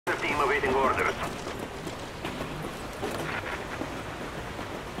awaiting orders.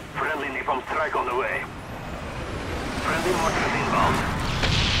 Friendly napalm strike on the way. Friendly mortars inbound.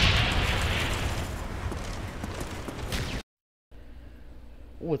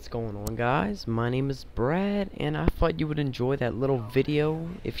 What's going on, guys? My name is Brad, and I thought you would enjoy that little video.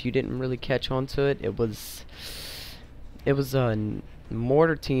 If you didn't really catch on to it, it was a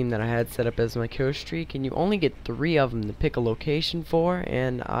mortar team that I had set up as my kill streak, and you only get 3 of them to pick a location for,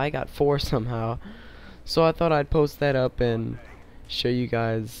 and I got 4 somehow. So I thought I'd post that up and show you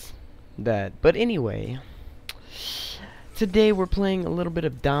guys that. But anyway, today we're playing a little bit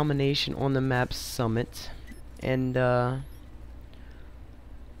of domination on the map Summit, and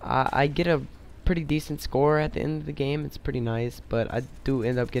I get a pretty decent score at the end of the game. It's pretty nice, but I do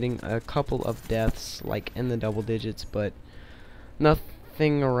end up getting a couple of deaths, like in the double digits, but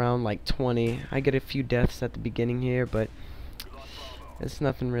nothing around like 20. I get a few deaths at the beginning here, but it's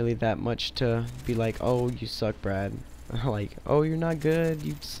nothing really that much to be like, oh, you suck, Brad. Like, oh, you're not good,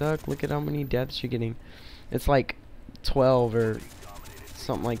 you suck, look at how many deaths you're getting. It's like 12 or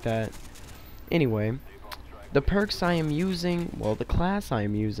something like that. Anyway, the perks I am using, well, the class I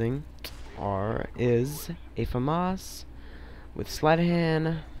am using is a FAMAS with sleight of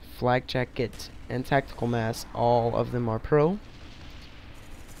hand, flak jacket, and tactical mask. All of them are pro.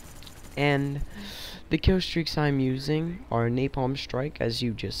 And the kill streaks I'm using are Napalm Strike, as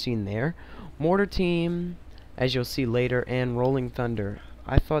you just seen there, Mortar Team, as you'll see later, and Rolling Thunder.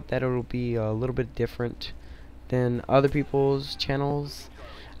 I thought that it'll be a little bit different than other people's channels.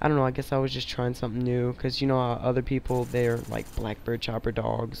 I don't know, I guess I was just trying something new, because you know how other people, they're like Blackbird Chopper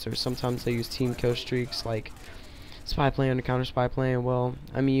Dogs, or sometimes they use team kill streaks like Spy Plane or Counter Spy Plane. Well,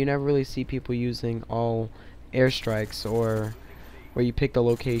 I mean, you never really see people using all airstrikes, or where you pick the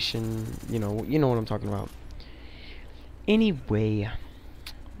location, you know what I'm talking about. Anyway,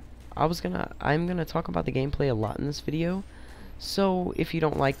 I'm gonna talk about the gameplay a lot in this video, so if you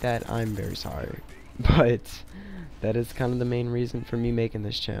don't like that, I'm very sorry. But that is kind of the main reason for me making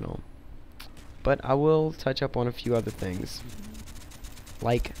this channel. But I will touch up on a few other things.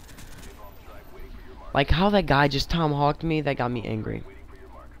 Like how that guy just tomahawked me, that got me angry.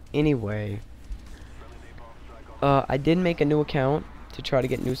 Anyway, I did make a new account to try to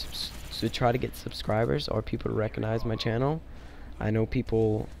get subscribers, or people to recognize my channel. I know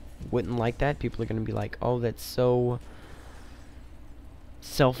people wouldn't like that. People are gonna be like, oh, that's so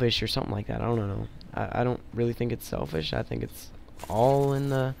selfish or something like that. I don't know. I don't really think it's selfish. I think it's all in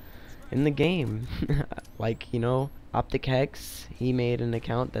the game. Like, you know, Optic Hex, he made an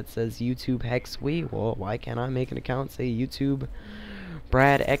account that says YouTube HexWe. Well, why can't I make an account say YouTube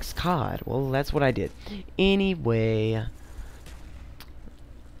BRADxCOD? Well, that's what I did. Anyway,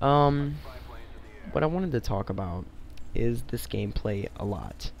 what I wanted to talk about is this gameplay a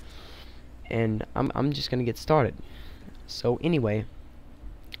lot, and I'm just gonna get started. So anyway,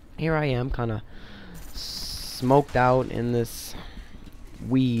 here I am, kind of smoked out in this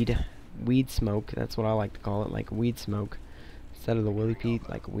weed smoke. That's what I like to call it, like weed smoke instead of the Willy Pete,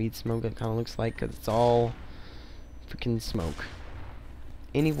 like weed smoke. It kind of looks like, 'cause it's all freaking smoke.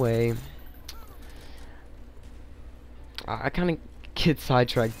 Anyway, I kind of get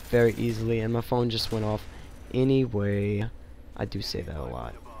sidetracked very easily, and my phone just went off. Anyway, I do say that a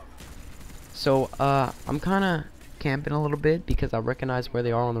lot. So I'm kind of camping a little bit because I recognize where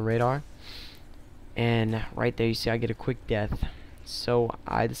they are on the radar, and right there you see I get a quick death. So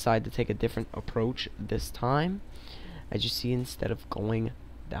I decided to take a different approach this time. As you see, instead of going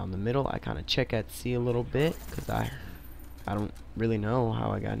down the middle, I kind of check at C a little bit, because I don't really know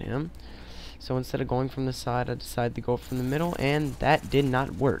how I got him. So instead of going from the side, I decided to go from the middle, and that did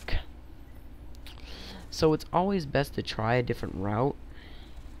not work. So it's always best to try a different route.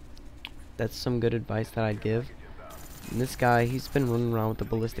 That's some good advice that I'd give. And this guy, he's been running around with the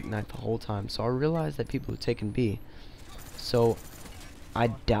ballistic knife the whole time, so I realized that people have taken B. So I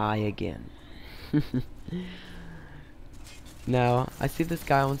die again. Now I see this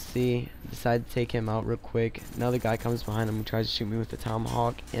guy on C, decide to take him out real quick. Another guy comes behind him and tries to shoot me with the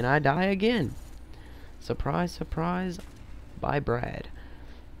tomahawk, and I die again. Surprise, surprise, by Brad.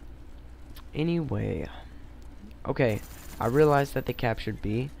 Anyway, okay, I realized that they captured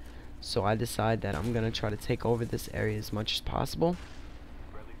B, so I decide that I'm gonna try to take over this area as much as possible.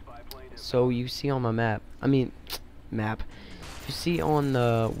 So you see on my map, you see on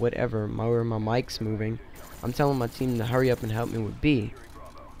the whatever, where my mic's moving, I'm telling my team to hurry up and help me with B.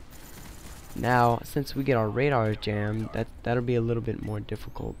 Now, since we get our radars jammed, that'll be a little bit more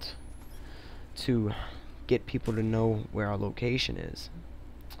difficult to get people to know where our location is.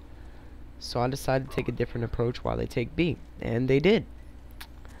 So I decided to take a different approach while they take B, and they did.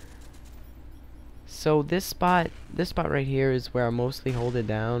 So this spot right here is where I mostly hold it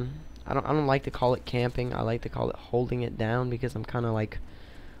down. I don't like to call it camping. I like to call it holding it down, because I'm kind of like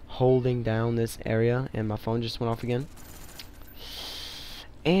holding down this area. And my phone just went off again.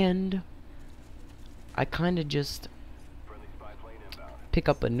 And I kind of just pick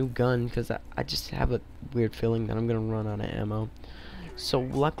up a new gun, because I just have a weird feeling that I'm gonna run out of ammo. So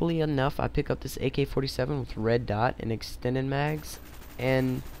luckily enough, I pick up this AK-47 with red dot and extended mags,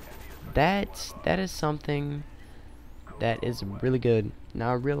 and that is something that is really good.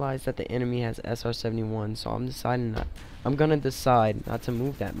 Now I realize that the enemy has SR-71, so I'm gonna decide not to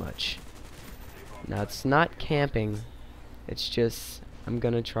move that much. Now it's not camping, it's just I'm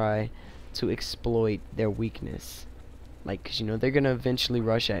gonna try to exploit their weakness. Like, 'cause you know they're gonna eventually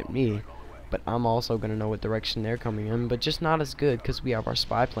rush at me, but I'm also gonna know what direction they're coming in, but just not as good, because we have our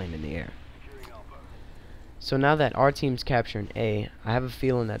spy plane in the air. So now that our team's capturing A, I have a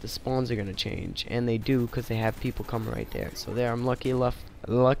feeling that the spawns are gonna change, and they do, because they have people coming right there. So there, I'm lucky enough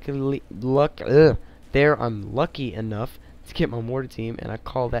to get my mortar team, and I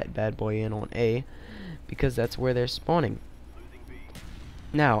call that bad boy in on A, because that's where they're spawning.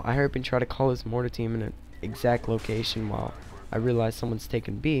 Now I hurry up and try to call this mortar team in an exact location while I realize someone's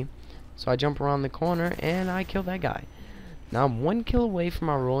taking B. So I jump around the corner and I kill that guy. Now I'm 1 kill away from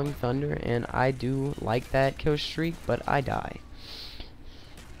our Rolling Thunder, and I do like that kill streak, but I die.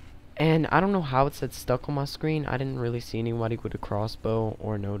 And I don't know how it said stuck on my screen. I didn't really see anybody with a crossbow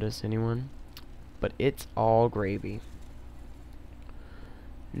or notice anyone, but it's all gravy.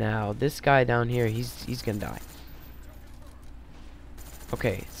 Now this guy down here, he's gonna die.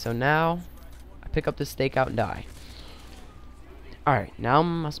 Okay, so now I pick up the stakeout and die. Alright, now I'm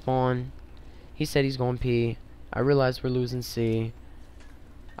in my spawn. He said he's going P. I realize we're losing C.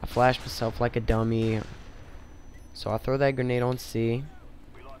 I flash myself like a dummy. So I throw that grenade on C.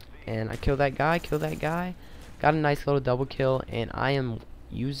 And I kill that guy, Got a nice little double kill, and I am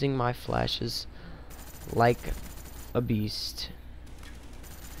using my flashes like a beast.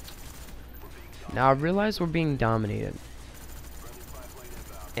 Now I realize we're being dominated,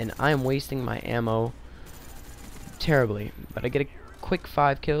 and I am wasting my ammo terribly, but I get a quick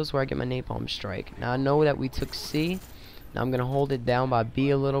 5 kills where I get my napalm strike. Now I know that we took C. Now I'm gonna hold it down by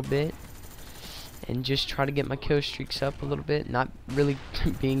B a little bit and just try to get my kill streaks up a little bit. Not really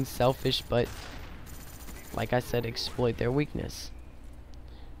being selfish, but like I said, exploit their weakness.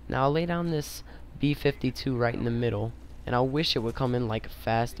 Now I'll lay down this B-52 right in the middle, and I wish it would come in like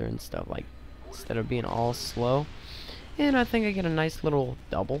faster and stuff, like instead of being all slow. And I think I get a nice little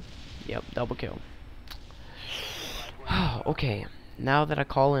double. Yep, double kill. Okay, now that I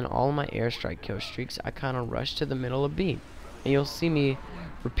call in all my airstrike kill streaks, I kind of rush to the middle of B. And you'll see me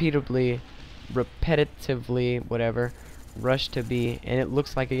repetitively, whatever, rush to B. And it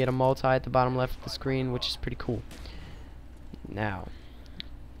looks like I get a multi at the bottom left of the screen, which is pretty cool. Now,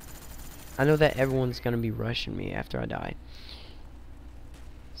 I know that everyone's going to be rushing me after I die.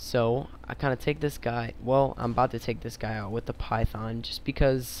 So, I kind of take this guy, well, I'm about to take this guy out with the Python, just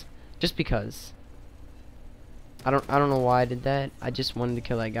because. I don't know why I did that. I just wanted to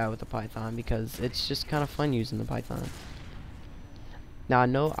kill that guy with the Python because it's just kind of fun using the Python.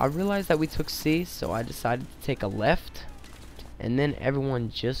 Now I realized that we took C, so I decided to take a left, and then everyone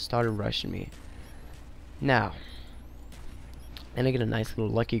just started rushing me. Now, and I get a nice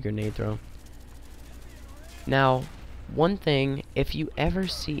little lucky grenade throw. Now, one thing, if you ever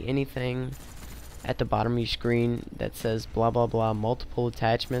see anything at the bottom of your screen that says blah blah blah multiple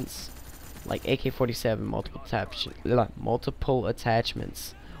attachments, like AK-47 multiple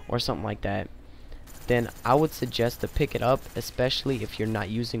attachments or something like that, then I would suggest to pick it up, especially if you're not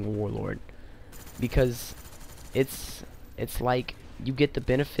using Warlord, because it's like you get the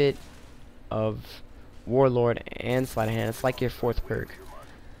benefit of Warlord and Sleight of Hand. It's like your 4th perk.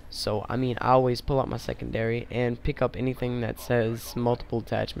 So I mean, I always pull out my secondary and pick up anything that says multiple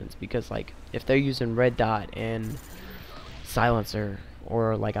attachments, because like if they're using red dot and silencer,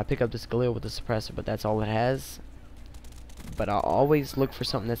 or like I pick up this Galil with the suppressor, but that's all it has. But I'll always look for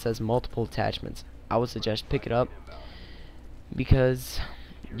something that says multiple attachments. I would suggest pick it up because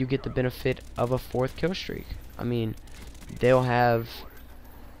you get the benefit of a 4th kill streak. I mean, they'll have,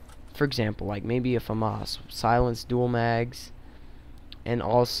 for example, like maybe a FAMAS, silence, dual mags, and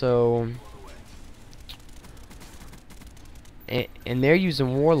also, and they're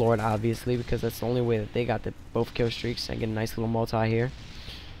using Warlord obviously because that's the only way that they got the both kill streaks. I get a nice little multi here,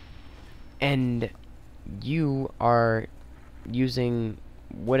 and you are using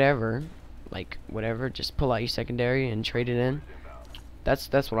whatever, just pull out your secondary and trade it in.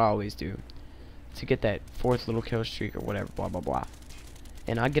 That's what I always do to get that 4th little kill streak or whatever, blah blah blah.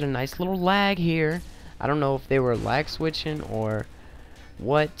 and I get a nice little lag here. I don't know if they were lag switching or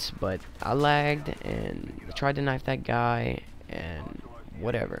what, but I lagged and tried to knife that guy and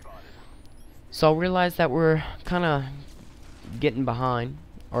whatever. So I realized that we're kind of getting behind,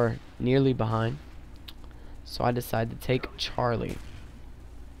 or nearly behind. So I decided to take Charlie.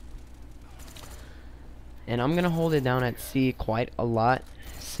 And I'm gonna hold it down at C quite a lot.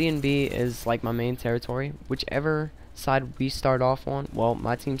 C and B is like my main territory. Whichever side we start off on, well,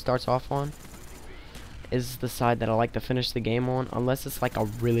 my team starts off on, is the side that I like to finish the game on. Unless it's like a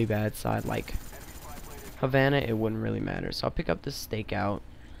really bad side, like Havana, it wouldn't really matter. So I'll pick up this stakeout.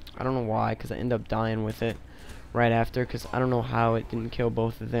 I don't know why, because I end up dying with it right after, because I don't know how it didn't kill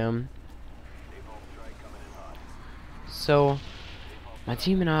both of them. So my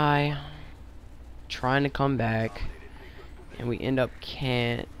team and I trying to come back, and we end up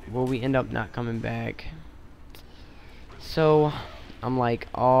not coming back. So I'm like,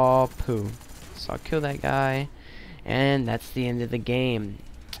 oh poo. So I'll kill that guy, and that's the end of the game.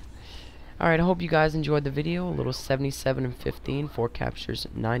 Alright, I hope you guys enjoyed the video. A little 77 and 15, 4 captures,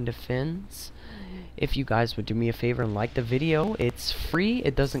 9 defends. If you guys would do me a favor and like the video, it's free,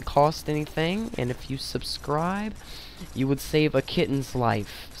 it doesn't cost anything, and if you subscribe, you would save a kitten's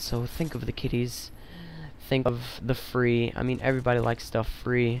life. So think of the kitties, think of the free. I mean, everybody likes stuff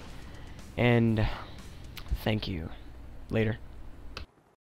free, and thank you. Later.